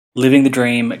Living the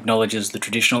Dream acknowledges the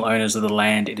traditional owners of the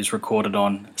land it is recorded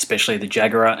on, especially the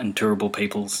Jagera and Turrbal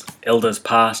peoples, elders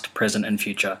past, present and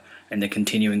future, and their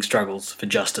continuing struggles for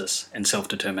justice and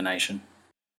self-determination.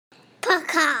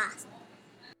 Podcast.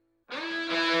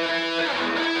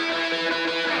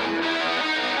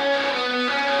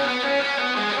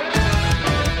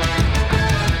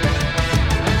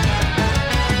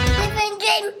 Living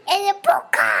Dream is a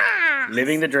podcast.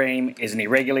 Living the Dream is an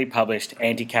irregularly published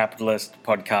anti-capitalist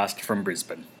podcast from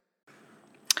Brisbane.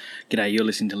 G'day, you're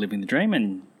listening to Living the Dream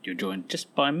and you're joined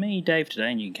just by me, Dave,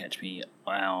 today, and you can catch me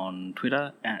on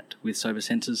Twitter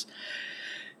 @WithSoberSenses.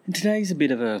 And today's a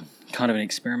bit of a kind of an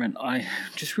experiment. I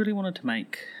just really wanted to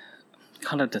make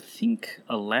to think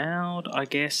aloud, I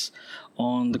guess,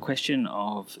 on the question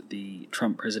of the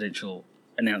Trump presidential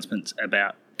announcements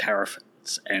about tariffs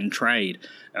and trade.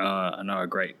 I know a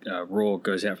great roar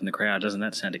goes out from the crowd. Doesn't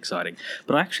that sound exciting?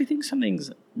 But I actually think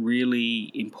something's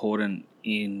really important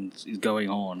is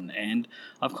going on, and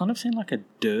I've kind of seen like a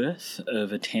dearth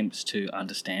of attempts to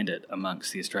understand it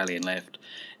amongst the Australian left.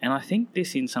 And I think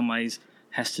this in some ways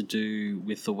has to do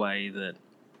with the way that,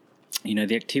 you know,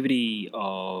 the activity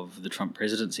of the Trump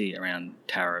presidency around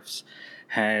tariffs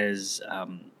has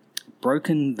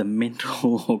broken the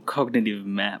mental or cognitive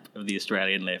map of the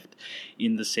Australian left,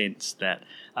 in the sense that,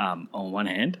 on one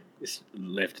hand, this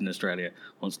left in Australia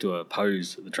wants to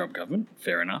oppose the Trump government,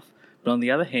 fair enough, but on the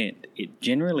other hand, it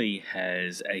generally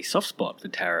has a soft spot for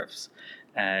tariffs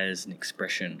as an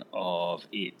expression of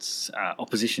its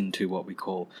opposition to what we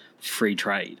call free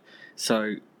trade.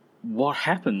 So what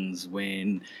happens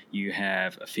when you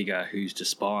have a figure who's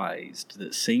despised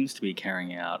that seems to be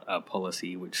carrying out a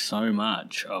policy which so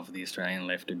much of the Australian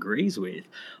left agrees with?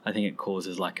 I think it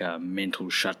causes like a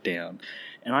mental shutdown.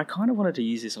 And I kind of wanted to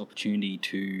use this opportunity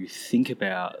to think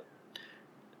about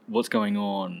what's going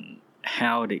on,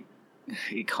 how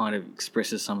it kind of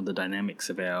expresses some of the dynamics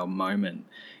of our moment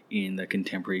in the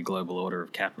contemporary global order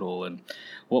of capital, and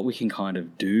what we can kind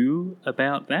of do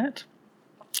about that.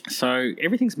 So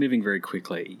everything's moving very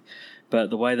quickly, but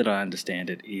the way that I understand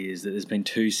it is that there's been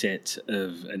two sets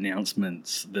of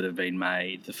announcements that have been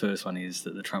made. The first one is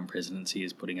that the Trump presidency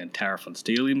is putting a tariff on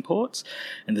steel imports,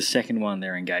 and the second one,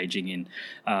 they're engaging in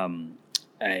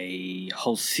a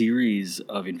whole series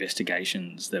of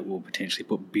investigations that will potentially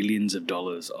put billions of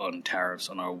dollars on tariffs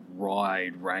on a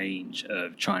wide range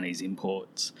of Chinese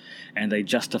imports. And they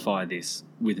justify this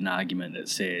with an argument that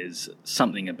says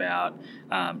something about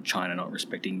China not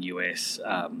respecting US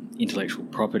intellectual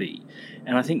property.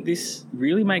 And I think this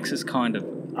really makes us kind of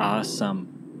ask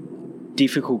some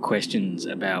difficult questions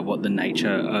about what the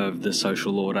nature of the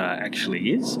social order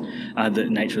actually is, the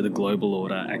nature of the global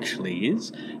order actually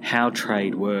is, how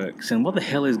trade works, and what the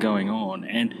hell is going on.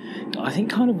 And I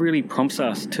think kind of really prompts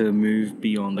us to move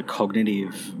beyond the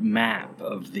cognitive map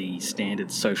of the standard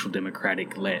social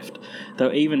democratic left.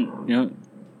 Though even, you know,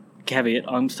 caveat,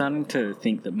 I'm starting to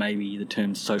think that maybe the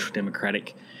term social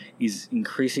democratic is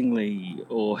increasingly,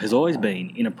 or has always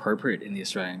been, inappropriate in the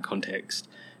Australian context.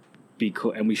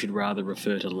 And we should rather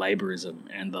refer to labourism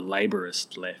and the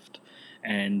labourist left.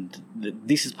 And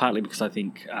this is partly because I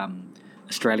think the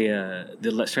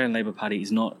Australian Labor Party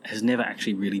has never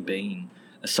actually really been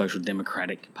a social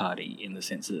democratic party, in the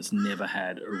sense that it's never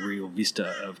had a real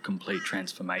vista of complete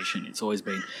transformation. It's always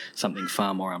been something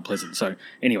far more unpleasant. So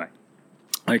anyway,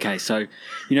 okay, so,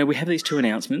 you know, we have these two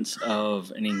announcements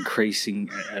of an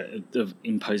increasing, of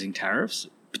imposing tariffs,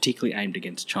 particularly aimed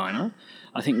against China.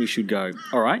 I think we should go,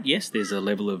 all right, yes, there's a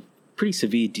level of pretty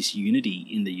severe disunity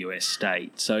in the US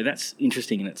state. So that's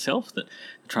interesting in itself, that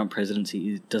the Trump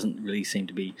presidency doesn't really seem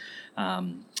to be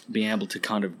being able to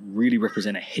kind of really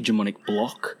represent a hegemonic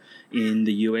bloc in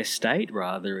the US state.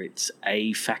 Rather, it's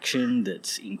a faction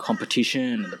that's in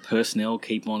competition, and the personnel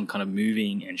keep on kind of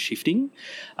moving and shifting.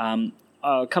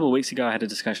 A couple of weeks ago, I had a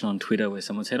discussion on Twitter where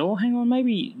someone said, oh, hang on,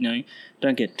 maybe, you know,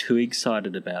 don't get too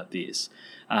excited about this.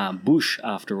 Bush,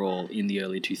 after all, in the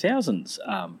early 2000s,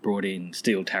 brought in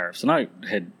steel tariffs. And I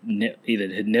had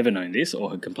either had never known this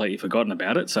or had completely forgotten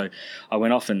about it. So I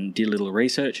went off and did a little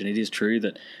research, and it is true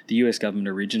that the US government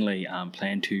originally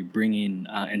planned to bring in,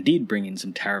 and did bring in,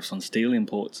 some tariffs on steel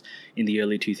imports in the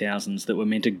early 2000s that were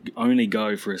meant to only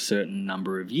go for a certain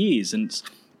number of years. And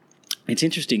it's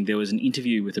interesting, there was an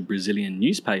interview with a Brazilian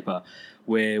newspaper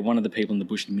where one of the people in the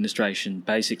Bush administration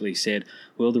basically said,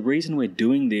 well, the reason we're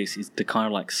doing this is to kind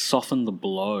of like soften the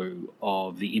blow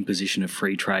of the imposition of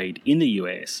free trade in the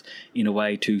US in a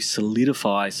way to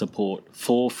solidify support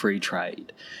for free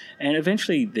trade. And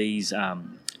eventually these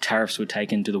tariffs were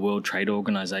taken to the World Trade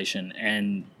Organization,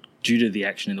 and due to the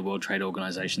action in the World Trade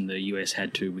Organization, the US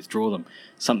had to withdraw them.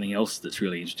 Something else that's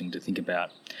really interesting to think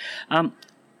about.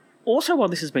 Also, while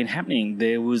this has been happening,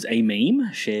 there was a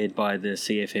meme shared by the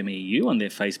CFMEU on their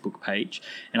Facebook page,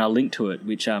 and I'll link to it,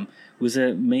 which was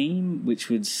a meme which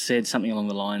would said something along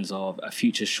the lines of a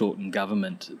future shortened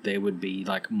government. There would be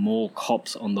like more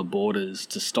cops on the borders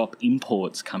to stop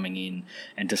imports coming in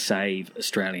and to save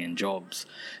Australian jobs.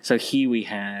 So here we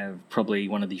have probably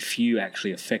one of the few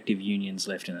actually effective unions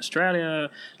left in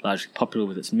Australia, largely popular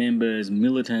with its members,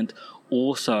 militant,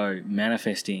 also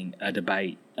manifesting a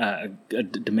debate, a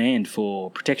demand for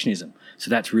protectionism. So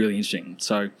that's really interesting.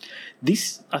 So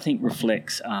this, I think,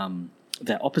 reflects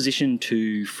that opposition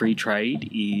to free trade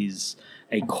is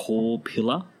a core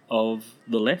pillar of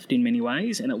the left in many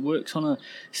ways, and it works on a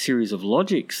series of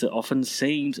logics that often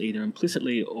seems either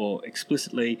implicitly or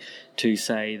explicitly to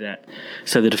say that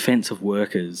the defence of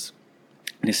workers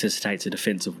necessitates a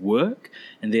defence of work,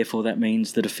 and therefore that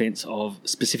means the defence of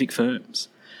specific firms.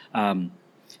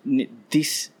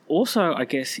 This also, I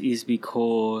guess, is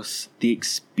because the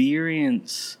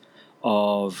experience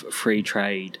of free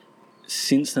trade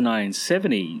since the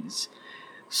 1970s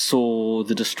saw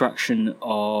the destruction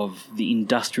of the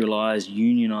industrialised,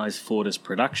 unionised Fordist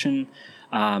production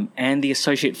and the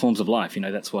associate forms of life.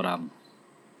 That's what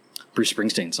Bruce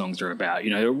Springsteen songs are about,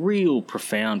 a real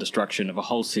profound destruction of a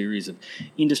whole series of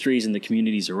industries and the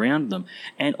communities around them,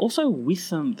 and also with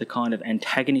them the kind of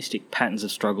antagonistic patterns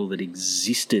of struggle that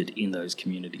existed in those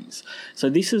communities. So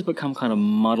this has become kind of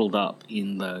muddled up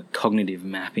in the cognitive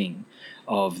mapping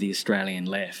of the Australian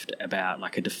left about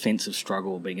like a defensive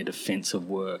struggle being a defence of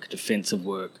work,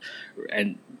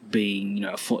 and being,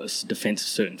 a defence of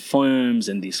certain firms,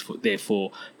 and this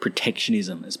therefore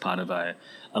protectionism as part of a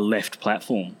left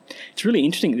platform. It's really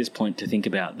interesting at this point to think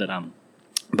about that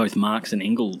both Marx and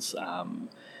Engels,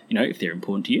 if they're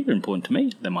important to you, they're important to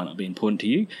me, they might not be important to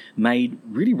you, made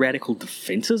really radical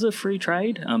defences of free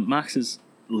trade. Marx's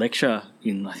lecture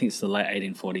in, I think it's the late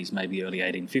 1840s, maybe early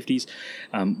 1850s,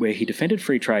 where he defended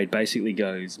free trade, basically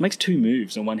makes two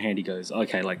moves. On one hand, he goes,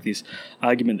 okay, like this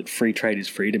argument that free trade is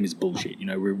freedom is bullshit.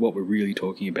 What we're really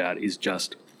talking about is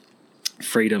just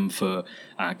freedom for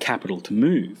capital to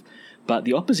move. But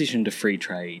the opposition to free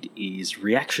trade is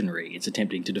reactionary. It's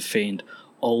attempting to defend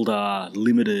older,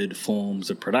 limited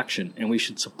forms of production, and we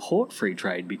should support free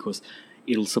trade because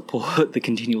it'll support the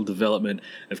continual development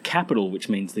of capital, which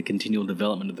means the continual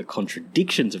development of the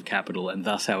contradictions of capital and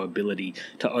thus our ability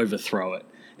to overthrow it.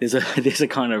 There's a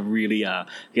kind of really,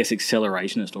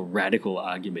 accelerationist or radical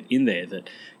argument in there that,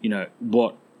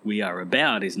 what we are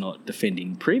about is not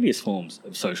defending previous forms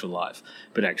of social life,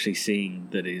 but actually seeing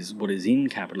that what is in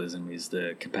capitalism is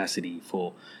the capacity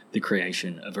for the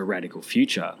creation of a radical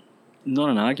future. Not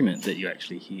an argument that you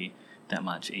actually hear that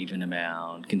much even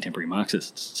about contemporary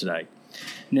Marxists today.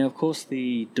 Now, of course,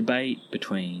 the debate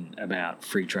about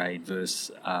free trade versus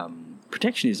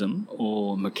protectionism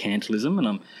or mercantilism, and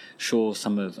I'm sure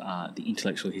some of the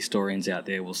intellectual historians out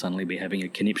there will suddenly be having a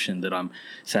conniption that I'm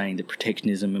saying that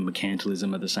protectionism and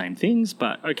mercantilism are the same things,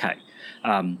 but okay.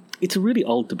 It's a really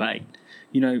old debate.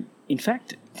 In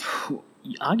fact,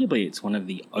 arguably it's one of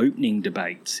the opening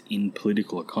debates in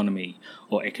political economy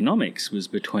or economics was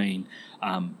between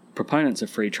proponents of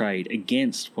free trade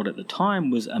against what at the time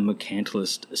was a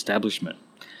mercantilist establishment.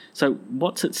 So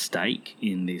what's at stake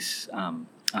in this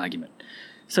argument?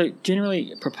 So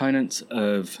generally proponents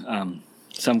of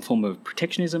some form of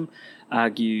protectionism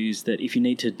argues that if you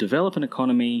need to develop an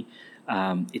economy,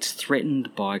 it's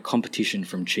threatened by competition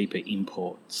from cheaper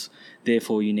imports.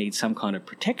 Therefore, you need some kind of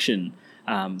protection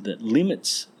that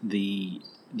limits the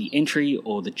entry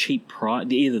or the cheap price,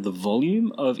 either the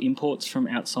volume of imports from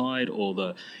outside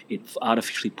or it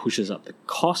artificially pushes up the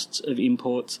costs of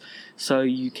imports so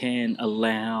you can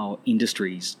allow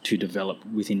industries to develop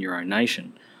within your own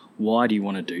nation. Why do you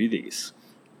want to do this?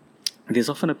 There's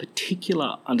often a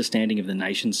particular understanding of the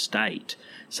nation state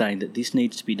saying that this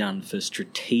needs to be done for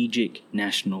strategic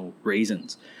national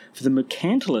reasons. For the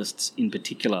mercantilists in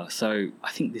particular, so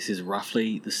I think this is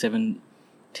roughly the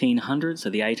 1700s, so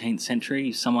the 18th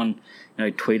century. Someone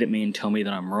tweet at me and tell me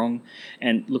that I'm wrong.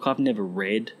 And look, I've never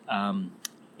read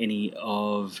any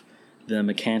of the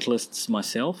mercantilists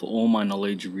myself. All my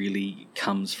knowledge really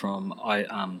comes from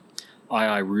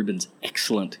I.I. Rubin's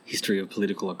excellent History of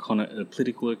Political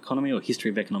Economy or History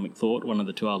of Economic Thought, one of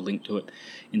the two. I'll link to it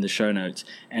in the show notes,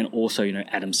 and also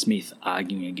Adam Smith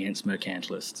arguing against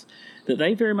mercantilists, that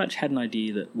they very much had an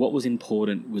idea that what was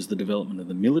important was the development of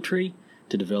the military.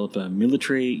 To develop a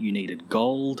military, you needed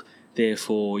gold,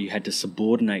 therefore you had to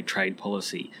subordinate trade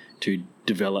policy to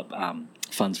develop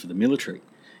funds for the military.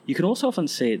 You can also often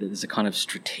see that there's a kind of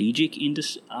strategic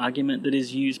argument that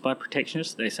is used by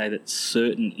protectionists. They say that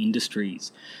certain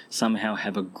industries somehow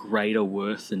have a greater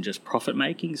worth than just profit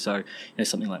making. So,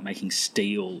 something like making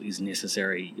steel is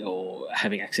necessary, or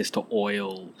having access to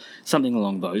oil, something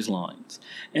along those lines.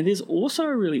 And there's also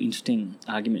a really interesting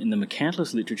argument in the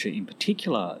mercantilist literature in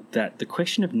particular that the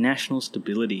question of national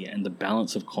stability and the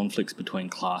balance of conflicts between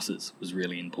classes was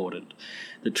really important.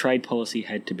 The trade policy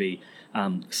had to be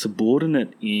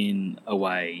subordinate in a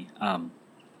way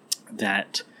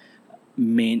that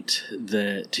meant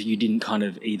that you didn't kind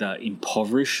of either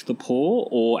impoverish the poor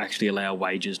or actually allow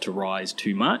wages to rise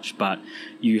too much, but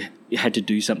you had to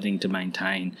do something to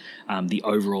maintain the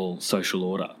overall social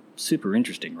order. Super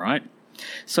interesting, right?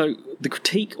 So the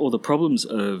critique or the problems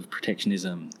of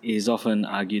protectionism is often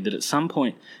argued that at some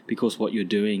point, because what you're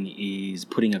doing is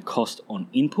putting a cost on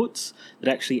inputs,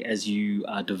 that actually as you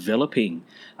are developing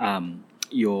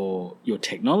your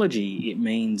technology, it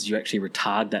means you actually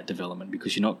retard that development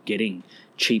because you're not getting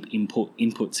cheap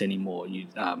inputs anymore. You're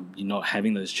not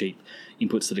having those cheap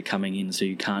inputs that are coming in, so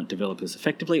you can't develop as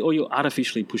effectively, or you're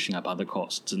artificially pushing up other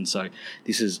costs. And so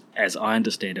this is, as I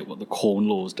understand it, what the Corn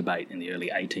Laws debate in the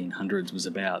early 1800s was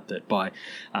about, that by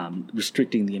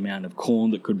restricting the amount of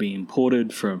corn that could be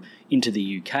imported from into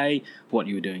the UK, what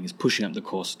you were doing is pushing up the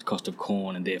cost of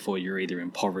corn, and therefore you're either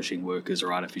impoverishing workers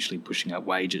or artificially pushing up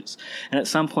wages. And at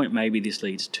some point, maybe this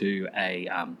leads to a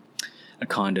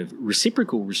kind of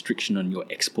reciprocal restriction on your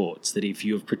exports, that if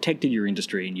you have protected your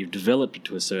industry and you've developed it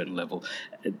to a certain level,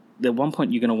 at one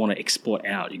point you're going to want to export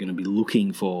out. You're going to be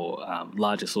looking for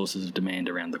larger sources of demand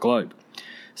around the globe.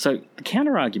 So the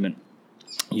counter-argument,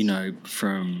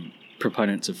 from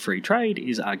proponents of free trade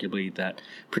is arguably that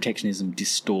protectionism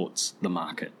distorts the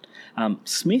market.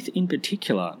 Smith in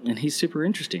particular, and he's super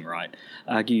interesting, right,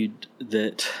 argued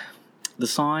that the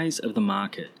size of the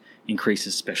market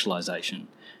increases specialisation,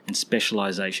 and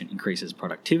specialisation increases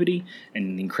productivity, and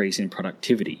an increase in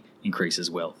productivity increases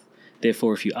wealth.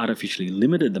 Therefore, if you artificially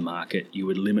limited the market, you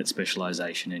would limit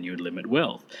specialisation and you would limit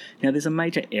wealth. Now, there's a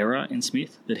major error in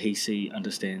Smith that he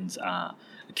understands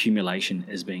accumulation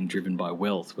as being driven by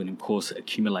wealth, when of course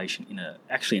accumulation in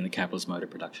the capitalist mode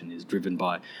of production is driven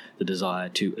by the desire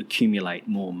to accumulate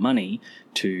more money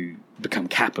to become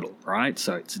capital, right?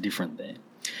 So it's different there.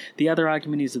 The other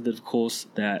argument is that, of course,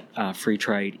 that free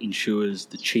trade ensures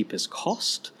the cheapest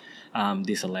cost.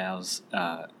 This allows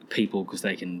people, because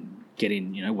they can get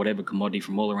in, whatever commodity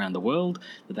from all around the world,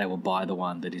 that they will buy the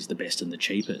one that is the best and the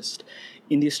cheapest.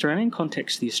 In the Australian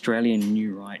context, the Australian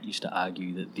New Right used to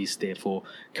argue that this therefore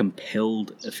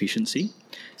compelled efficiency.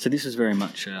 So this is very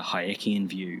much a Hayekian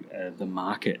view. The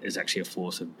market is actually a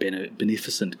force of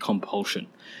beneficent compulsion,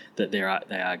 that they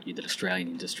argue that Australian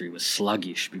industry was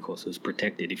sluggish because it was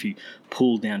protected. If you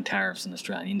pulled down tariffs and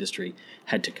Australian industry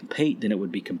had to compete, then it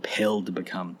would be compelled to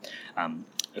become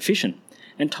efficient.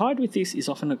 And tied with this is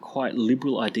often a quite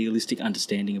liberal, idealistic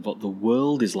understanding of what the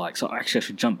world is like. So actually I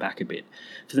should jump back a bit.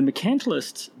 For the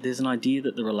mercantilists, there's an idea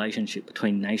that the relationship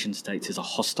between nation-states is a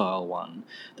hostile one,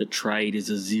 that trade is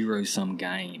a zero-sum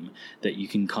game, that you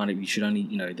should only,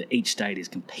 that each state is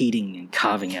competing and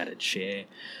carving out its share.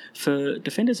 For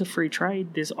defenders of free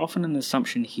trade, there's often an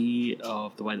assumption here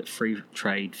of the way that free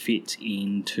trade fits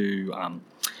into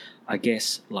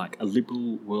like a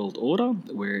liberal world order,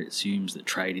 where it assumes that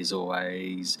trade is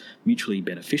always mutually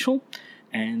beneficial,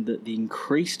 and that the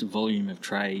increased volume of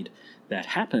trade that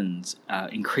happens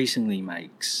increasingly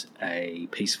makes a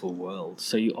peaceful world.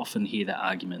 So you often hear the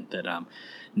argument that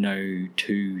no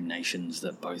two nations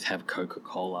that both have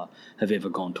Coca-Cola have ever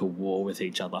gone to war with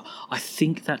each other. I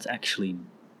think that's actually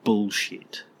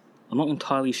bullshit. I'm not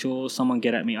entirely sure. Someone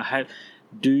get at me.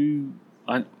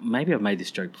 Maybe I've made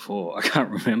this joke before. I can't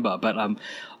remember, but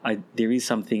there is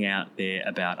something out there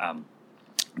about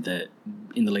that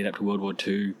in the lead up to World War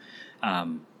II,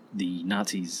 the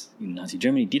Nazis in Nazi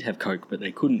Germany did have Coke, but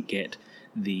they couldn't get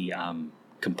the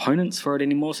components for it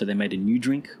anymore, so they made a new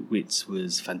drink which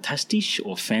was Fantastisch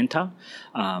or Fanta.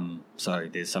 So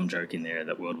there's some joke in there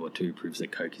that World War II proves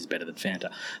that Coke is better than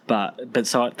Fanta, but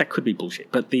so that could be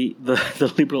bullshit. But the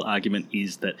liberal argument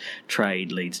is that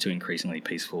trade leads to increasingly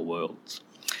peaceful worlds.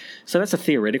 So that's a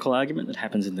theoretical argument that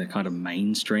happens in the kind of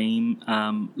mainstream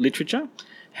literature.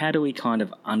 How do we kind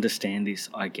of understand this,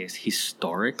 I guess,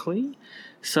 historically?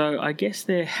 So I guess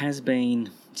there has been,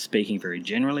 speaking very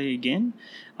generally again,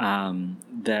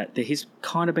 that there has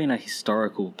kind of been a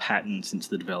historical pattern since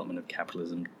the development of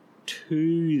capitalism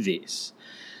to this.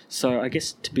 So I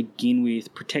guess to begin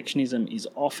with, protectionism is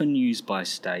often used by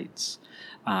states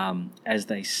as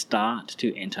they start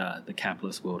to enter the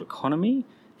capitalist world economy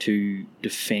to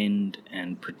defend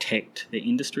and protect their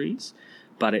industries.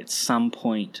 but at some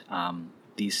point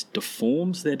this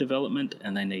deforms their development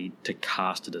and they need to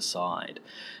cast it aside.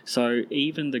 So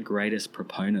even the greatest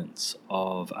proponents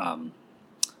of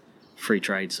free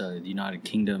trade, so the United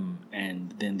Kingdom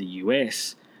and then the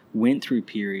US, went through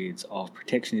periods of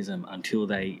protectionism until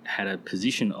they had a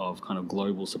position of kind of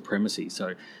global supremacy.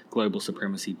 So global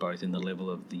supremacy both in the level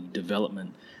of the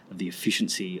development of the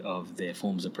efficiency of their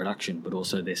forms of production, but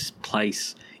also their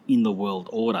place in the world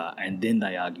order, and then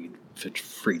they argued for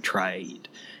free trade.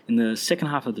 In the second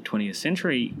half of the 20th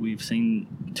century, we've seen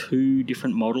two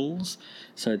different models.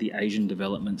 So the Asian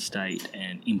development state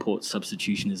and import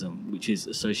substitutionism, which is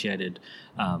associated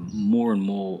more and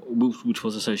more, which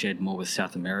was associated more with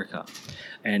South America.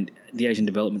 And the Asian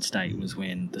development state was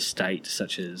when the states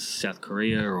such as South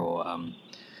Korea or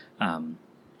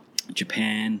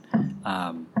Japan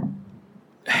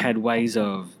had ways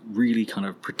of really kind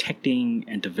of protecting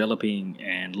and developing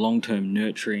and long-term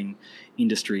nurturing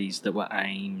industries that were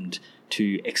aimed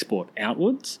to export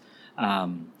outwards.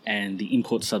 And the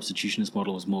import substitutionist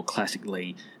model was more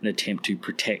classically an attempt to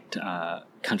protect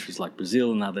countries like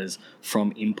Brazil and others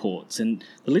from imports. And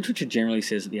the literature generally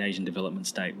says that the Asian development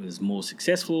state was more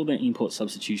successful than import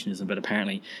substitutionism, but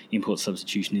apparently import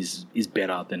substitution is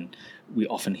better than we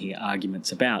often hear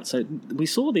arguments about. So we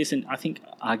saw this, and I think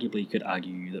arguably you could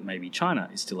argue that maybe China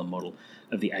is still a model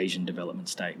of the Asian development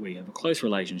state, where you have a close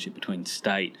relationship between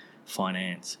state,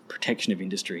 finance, protection of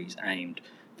industries aimed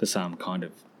for some kind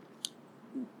of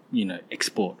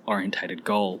export-orientated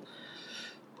goal.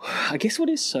 I guess what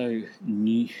is so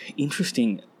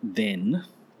interesting then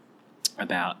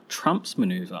about Trump's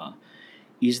manoeuvre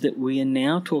is that we are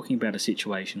now talking about a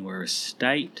situation where a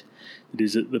state that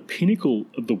is at the pinnacle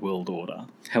of the world order,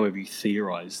 however you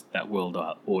theorise that world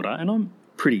order, and I'm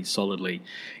pretty solidly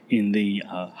in the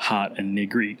Hart and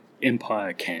Negri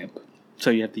empire camp.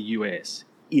 So you have the US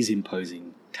is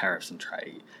imposing tariffs on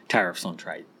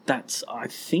trade. That's, I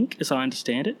think, as I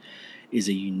understand it, is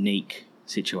a unique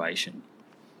situation.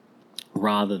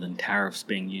 Rather than tariffs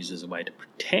being used as a way to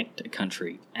protect a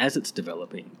country as it's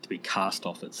developing, to be cast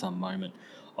off at some moment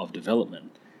of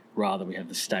development, rather we have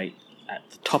the state at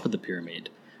the top of the pyramid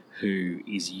who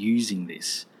is using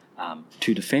this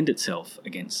to defend itself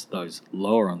against those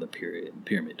lower on the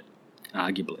pyramid,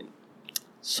 arguably.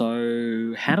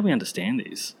 So how do we understand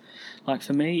this? Like,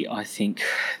 for me, I think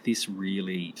this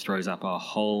really throws up a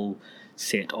whole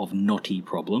set of knotty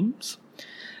problems.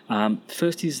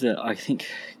 First is that I think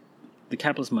the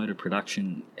capitalist mode of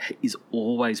production is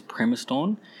always premised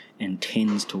on and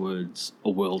tends towards a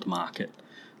world market.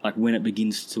 Like, when it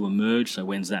begins to emerge, so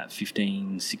when's that,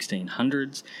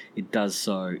 1600s, it does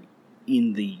so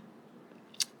in the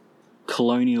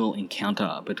colonial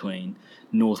encounter between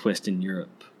northwestern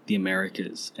Europe, the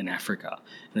Americas and Africa,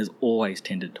 and has always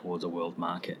tended towards a world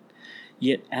market.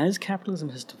 Yet as capitalism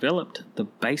has developed, the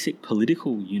basic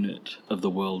political unit of the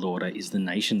world order is the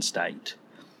nation state.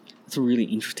 It's a really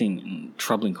interesting and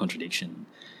troubling contradiction.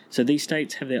 So these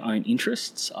states have their own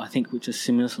interests, I think, which are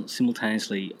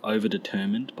simultaneously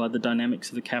overdetermined by the dynamics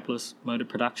of the capitalist mode of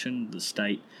production. The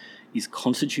state is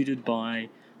constituted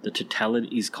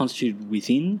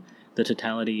within the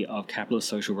totality of capitalist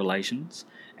social relations,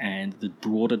 and the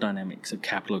broader dynamics of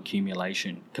capital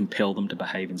accumulation compel them to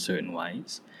behave in certain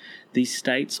ways. These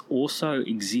states also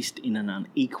exist in an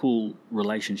unequal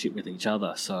relationship with each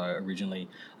other. So originally,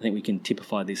 I think we can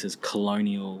typify this as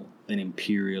colonial, then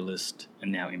imperialist,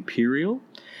 and now imperial.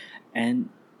 And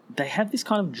they have this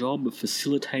kind of job of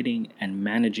facilitating and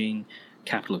managing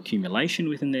capital accumulation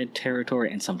within their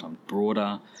territory, and sometimes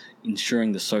broader,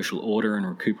 ensuring the social order and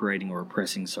recuperating or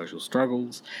repressing social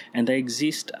struggles. And they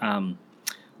exist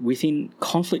within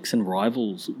conflicts and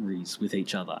rivalries with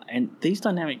each other. And these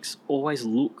dynamics always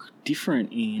look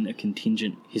different in a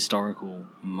contingent historical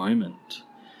moment.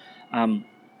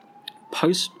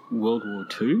 Post-World War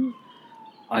II,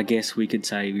 I guess we could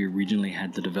say we originally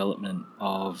had the development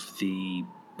of the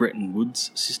Bretton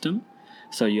Woods system.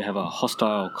 So you have a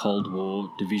hostile Cold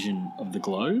War division of the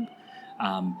globe,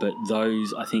 but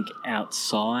those, I think,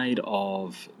 outside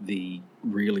of the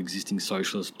real existing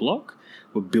socialist bloc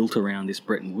were built around this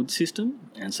Bretton Woods system.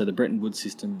 And so the Bretton Woods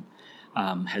system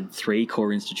had three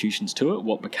core institutions to it: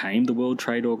 what became the World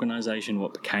Trade Organization,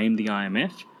 what became the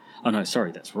IMF. Oh no,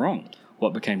 sorry, that's wrong.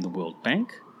 What became the World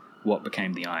Bank, what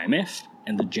became the IMF,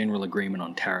 and the General Agreement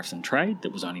on Tariffs and Trade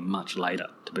that was only much later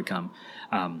to become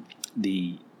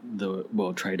the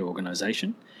World Trade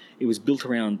Organization. It was built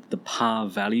around the par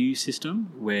value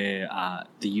system, where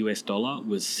the US dollar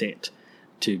was set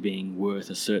to being worth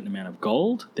a certain amount of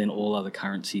gold, then all other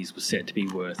currencies were set to be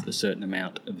worth a certain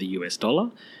amount of the US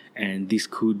dollar, and this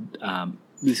could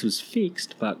this was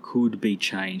fixed but could be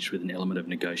changed with an element of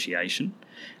negotiation.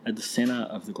 At the centre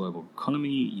of the global economy,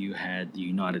 you had the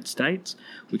United States,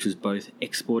 which was both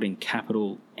exporting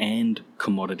capital and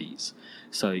commodities.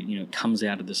 So, it comes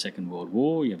out of the Second World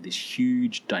War, you have this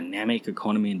huge dynamic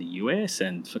economy in the US,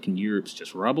 and fucking Europe's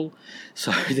just rubble.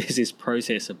 So there's this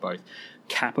process of both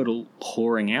capital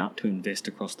pouring out to invest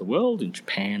across the world, in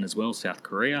Japan as well, South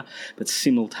Korea, but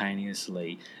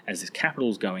simultaneously, as this capital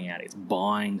is going out, it's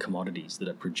buying commodities that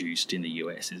are produced in the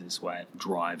US as this way of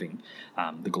driving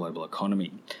the global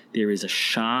economy. There is a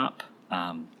sharp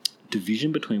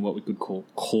division between what we could call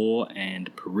core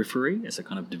and periphery as a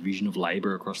kind of division of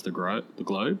labour across the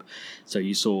globe. So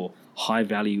you saw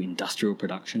high-value industrial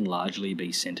production largely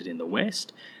be centred in the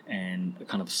West, and a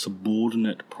kind of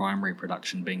subordinate primary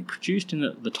production being produced in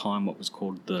at the time what was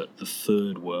called the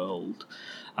Third World.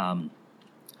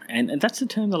 And that's the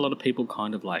term that a lot of people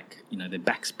kind of their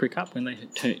backs prick up when they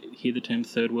hear the term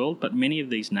Third World, but many of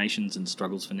these nations and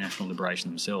struggles for national liberation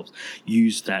themselves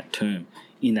use that term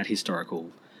in that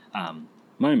historical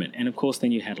moment. And of course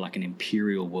then you had an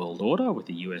imperial world order with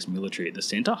the US military at the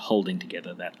centre holding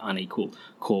together that unequal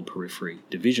core-periphery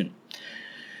division.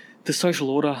 The social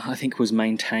order, I think, was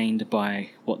maintained by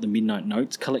what the Midnight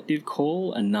Notes Collective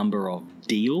call a number of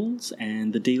deals,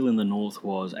 and the deal in the North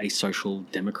was a social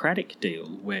democratic deal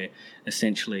where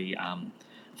essentially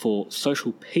for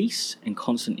social peace and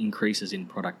constant increases in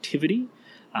productivity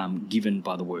given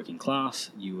by the working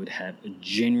class, you would have a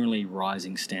generally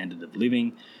rising standard of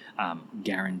living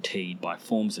guaranteed by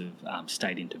forms of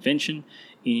state intervention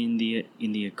in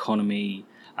the economy,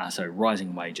 so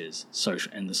rising wages,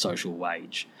 and the social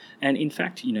wage. And in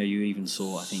fact, you even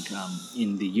saw, I think,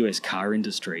 in the US car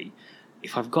industry,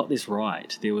 if I've got this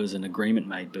right, there was an agreement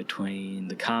made between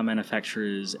the car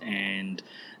manufacturers and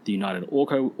the United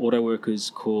Auto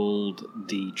Workers called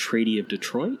the Treaty of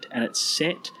Detroit, and it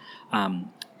set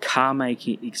car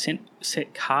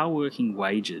working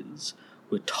wages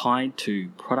were tied to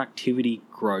productivity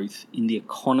growth in the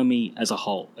economy as a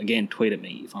whole. Again, tweet at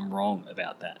me if I'm wrong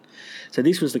about that. So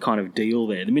this was the kind of deal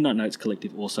there. The Midnight Notes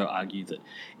Collective also argued that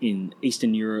in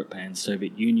Eastern Europe and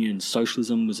Soviet Union,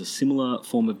 socialism was a similar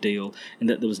form of deal, and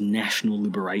that there was national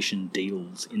liberation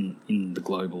deals in the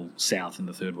global South in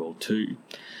the Third World too.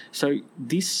 So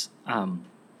this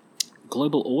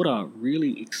global order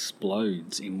really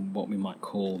explodes in what we might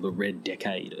call the red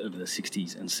decade of the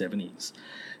 60s and 70s.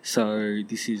 So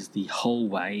this is the whole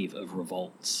wave of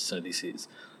revolts. So this is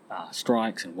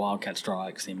strikes and wildcat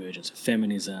strikes, the emergence of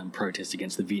feminism, protests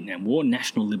against the Vietnam War,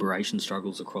 national liberation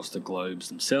struggles across the globes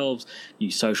themselves,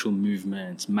 new social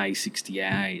movements, May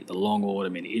 68, the Long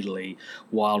Autumn in Italy,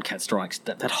 wildcat strikes.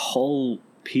 That whole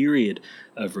period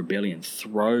of rebellion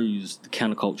throws the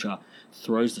counterculture,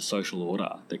 throws the social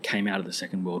order that came out of the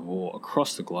Second World War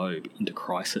across the globe into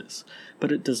crisis.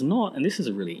 But it does not, and this is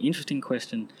a really interesting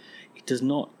question, it does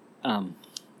not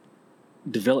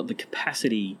develop the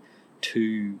capacity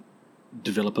to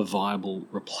develop a viable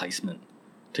replacement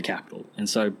to capital. And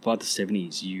so by the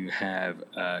 70s you have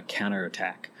a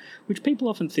counterattack, which people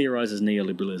often theorise as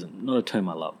neoliberalism. Not a term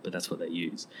I love, but that's what they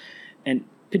use. And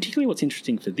particularly what's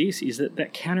interesting for this is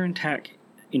that counterattack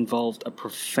involved a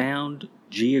profound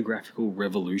geographical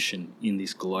revolution in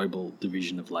this global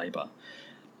division of labour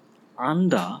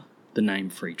under the name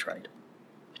free trade.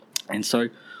 And so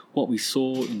what we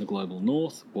saw in the global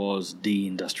north was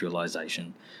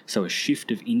deindustrialisation, so a shift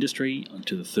of industry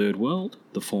to the third world,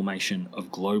 the formation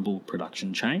of global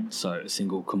production chains, so a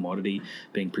single commodity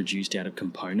being produced out of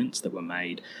components that were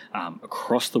made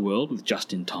across the world with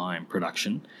just-in-time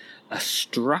production, a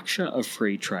structure of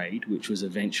free trade which was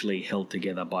eventually held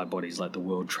together by bodies like the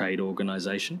World Trade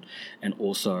Organization, and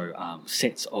also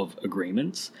sets of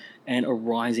agreements, and a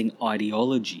rising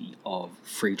ideology of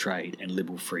free trade and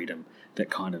liberal freedom that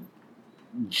kind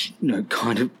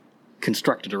of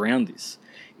constructed around this.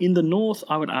 In the north,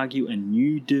 I would argue a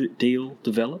new deal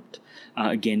developed.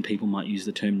 Again, people might use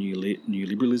the term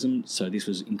neoliberalism. So this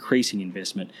was increasing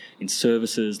investment in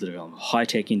services, the development of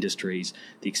high-tech industries,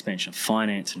 the expansion of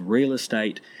finance and real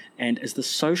estate. And as the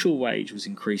social wage was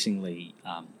increasingly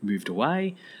moved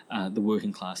away, the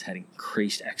working class had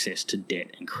increased access to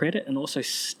debt and credit, and also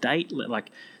state,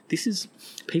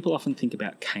 people often think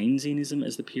about Keynesianism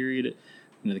as the period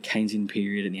the Keynesian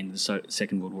period at the end of the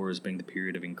Second World War as being the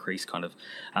period of increased kind of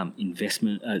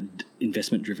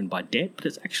investment driven by debt, but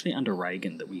it's actually under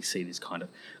Reagan that we see this kind of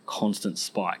constant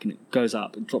spike, and it goes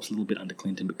up, it drops a little bit under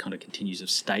Clinton, but kind of continues of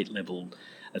state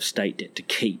debt to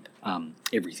keep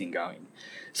everything going.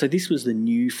 So this was the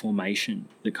new formation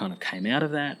that kind of came out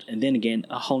of that, and then again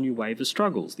a whole new wave of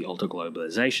struggles: the alter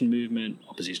globalization movement,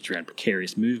 opposition around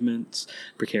precarious movements,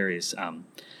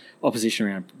 opposition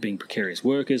around being precarious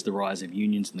workers, the rise of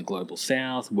unions in the global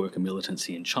south, worker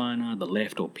militancy in China, the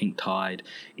left or pink tide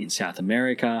in South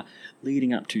America.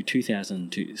 Leading up to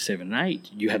 2007 and 8,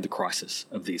 you had the crisis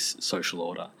of this social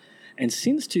order. And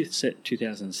since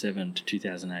 2007 to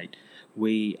 2008,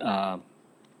 we are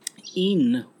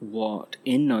in what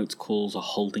EndNotes calls a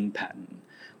holding pattern,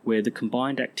 where the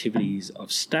combined activities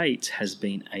of states has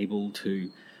been able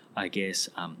to, I guess,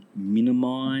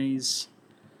 minimise...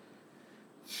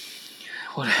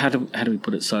 How do we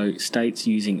put it? So states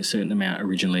using a certain amount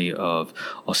originally of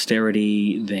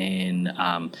austerity, then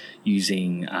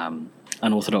using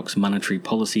unorthodox monetary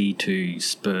policy to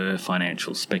spur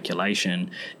financial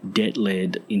speculation,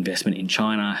 debt-led investment in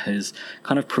China has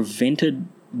kind of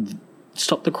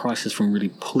stopped the crisis from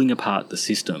really pulling apart the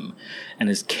system, and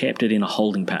has kept it in a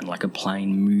holding pattern, like a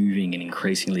plane moving in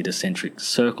increasingly concentric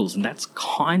circles. And that's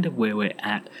kind of where we're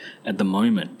at the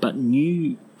moment. But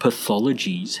new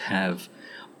pathologies have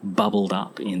bubbled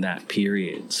up in that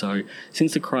period. So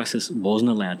since the crisis wasn't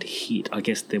allowed to hit, I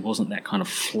guess there wasn't that kind of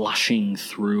flushing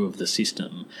through of the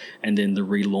system and then the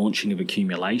relaunching of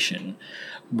accumulation.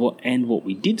 What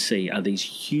we did see are these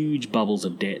huge bubbles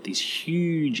of debt, these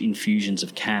huge infusions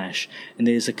of cash, and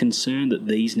there's a concern that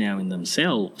these now in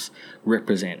themselves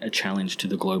represent a challenge to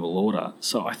the global order.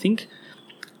 So I think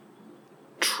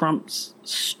Trump's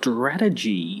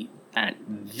strategy at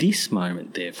this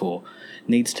moment, therefore,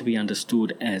 needs to be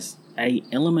understood as an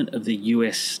element of the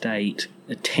US state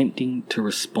attempting to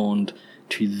respond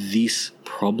to this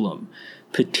problem,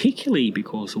 particularly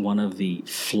because one of the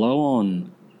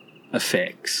flow-on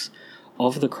effects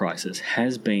of the crisis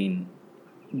has been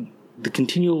the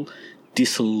continual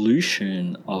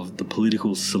dissolution of the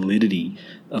political solidity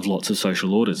of lots of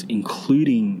social orders,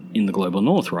 including in the global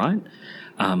north, right?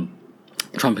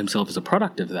 Trump himself is a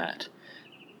product of that.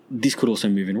 This could also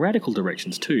move in radical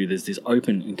directions too. There's this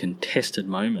open and contested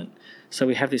moment. So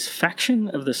we have this faction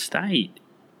of the state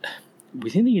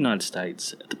within the United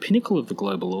States, at the pinnacle of the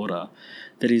global order,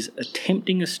 that is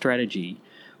attempting a strategy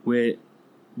where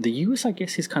the US, I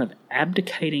guess, is kind of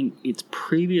abdicating its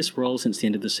previous role since the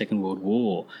end of the Second World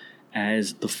War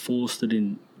as the force that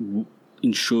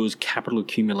ensures capital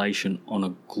accumulation on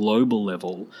a global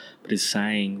level, but is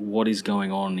saying what is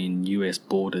going on in US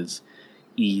borders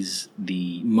is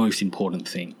the most important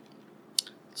thing.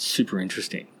 Super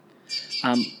interesting.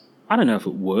 I don't know if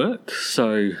it works,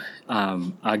 so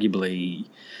arguably,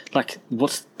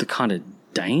 what's the kind of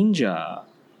danger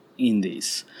in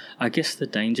this? I guess the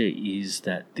danger is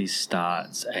that this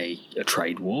starts a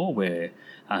trade war where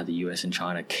the US and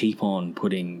China keep on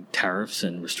putting tariffs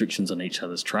and restrictions on each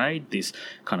other's trade. This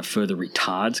kind of further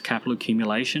retards capital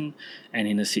accumulation, and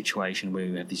in a situation where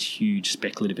we have these huge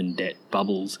speculative and debt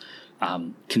bubbles,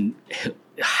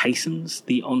 hastens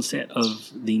the onset of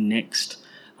the next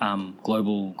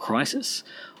global crisis.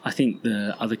 I think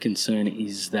the other concern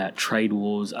is that trade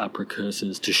wars are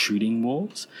precursors to shooting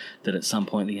wars, that at some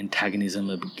point the antagonism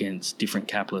against different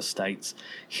capitalist states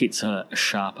hits a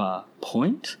sharper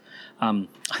point. I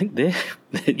think they're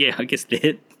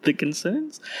the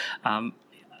concerns.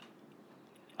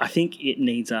 I think it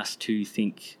needs us to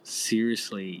think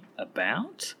seriously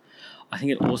about. I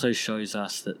think it also shows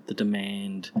us that the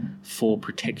demand for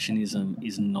protectionism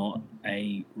is not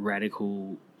a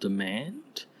radical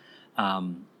demand,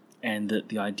 and that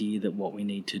the idea that what we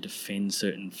need to defend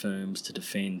certain firms, to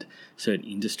defend certain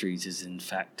industries, is in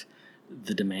fact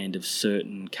the demand of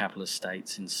certain capitalist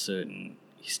states in certain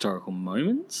historical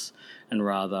moments, and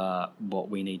rather what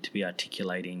we need to be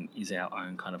articulating is our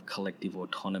own kind of collective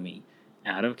autonomy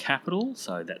out of capital.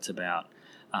 So that's about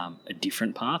a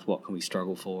different path. What can we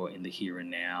struggle for in the here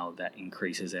and now that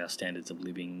increases our standards of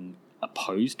living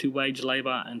opposed to wage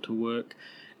labour and to work,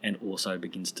 and also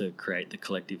begins to create the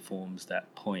collective forms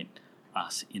that point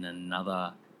us in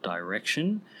another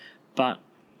direction. But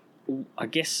I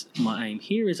guess my aim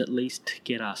here is at least to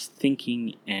get us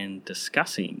thinking and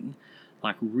discussing,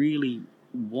 really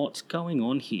what's going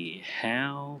on here.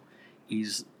 How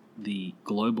is the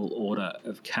global order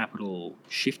of capital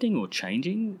shifting or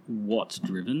changing? What's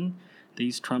driven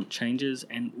these Trump changes,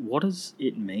 and what does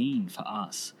it mean for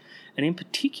us? And in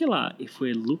particular, if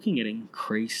we're looking at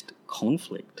increased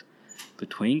conflict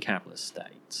between capitalist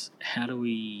states, how do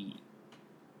we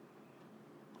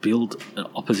build an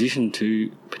opposition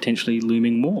to potentially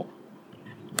looming war.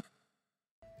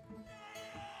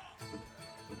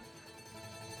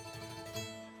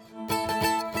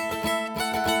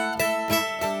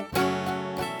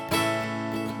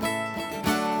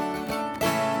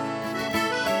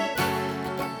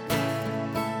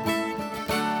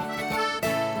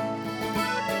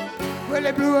 Well,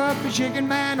 they blew up the chicken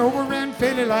man over in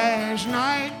Philly last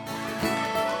night,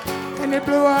 and they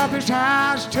blew up his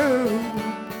house too.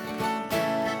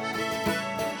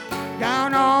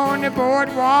 Down on the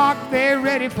boardwalk, they're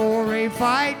ready for a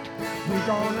fight. We're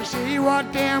gonna see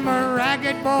what them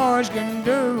ragged boys can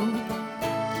do.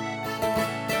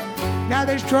 Now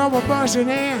there's trouble busting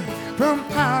in from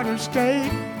out of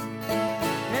state,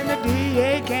 and the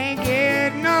DA can't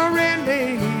get no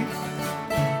relief.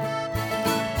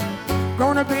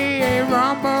 Gonna be a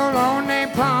rumble on the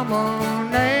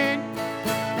promenade,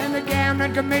 and the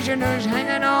gambling commissioner's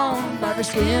hanging on by the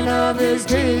skin of his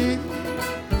teeth.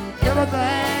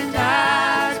 Everything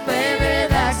dies, baby,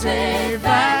 that's a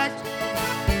fact.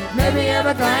 Maybe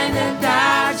everything that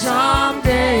died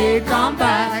someday come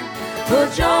back.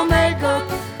 Put your makeup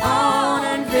on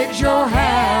and fix your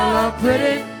hair up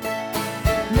pretty.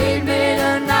 Meet me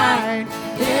tonight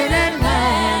in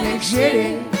Atlantic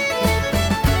City.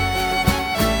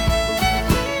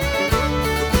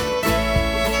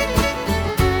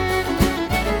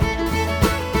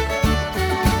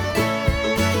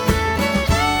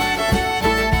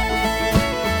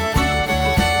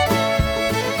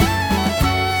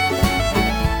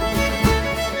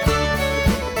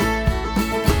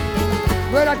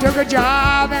 Well, I took a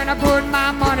job and I put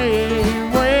my money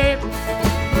away,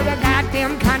 but I got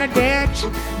them kind of debts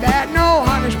that no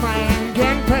honest man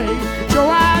can pay. So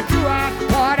I drew out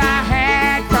what I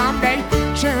had from the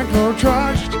Central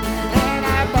Trust, and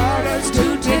I bought us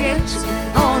 2 tickets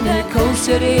on the Coast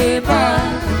City bus.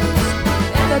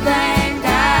 Everything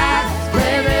dies,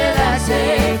 baby, that's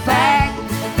a fact.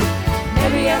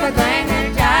 Maybe everything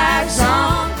that died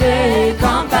someday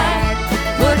come back.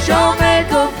 Put your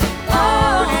makeup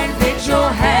on and fix your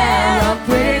hair up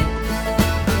pretty.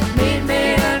 Meet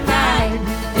me tonight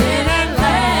in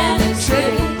Atlantic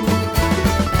City.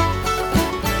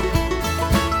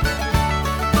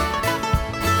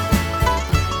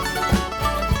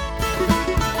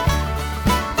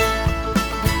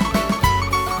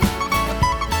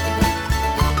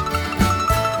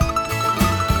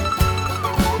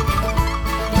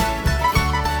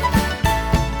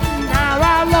 Now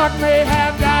our luck may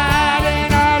have died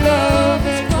and our love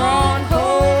is gone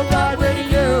cold, but with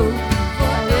you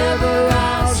forever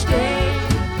I'll stay.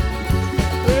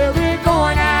 We're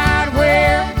going out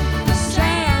where the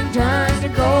sand turns to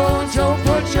gold, so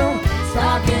put your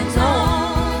stockings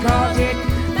on, 'cause it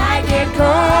might get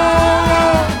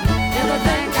cold.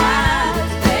 Everything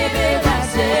dies, baby,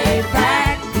 that's a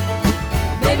fact.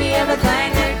 Maybe everything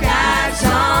that died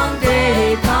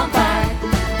someday come back.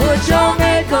 Put your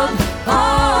makeup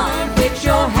on, fix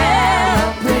your hair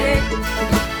up pretty.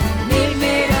 Meet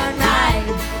me tonight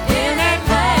in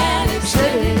Atlantic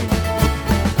City.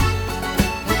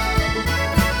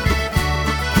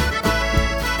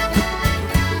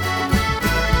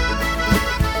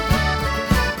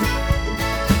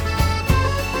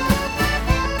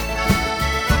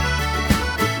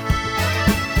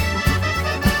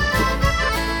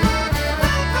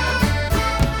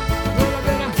 Well, I've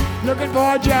been looking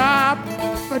for a job,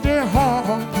 but they're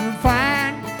hard to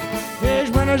find. There's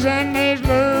winners and there's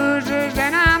losers,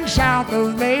 and I'm south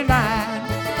of the line.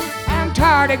 I'm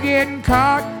tired of getting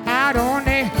caught out on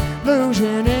the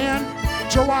losing end,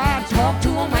 so I talked to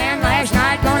a man last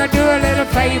night, gonna do a little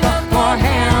favor for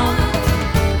him.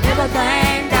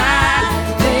 Everything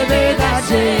dies, baby,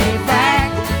 that's a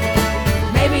fact.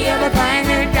 Maybe everything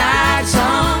that died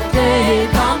someday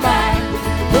come back.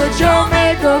 Put your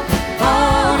makeup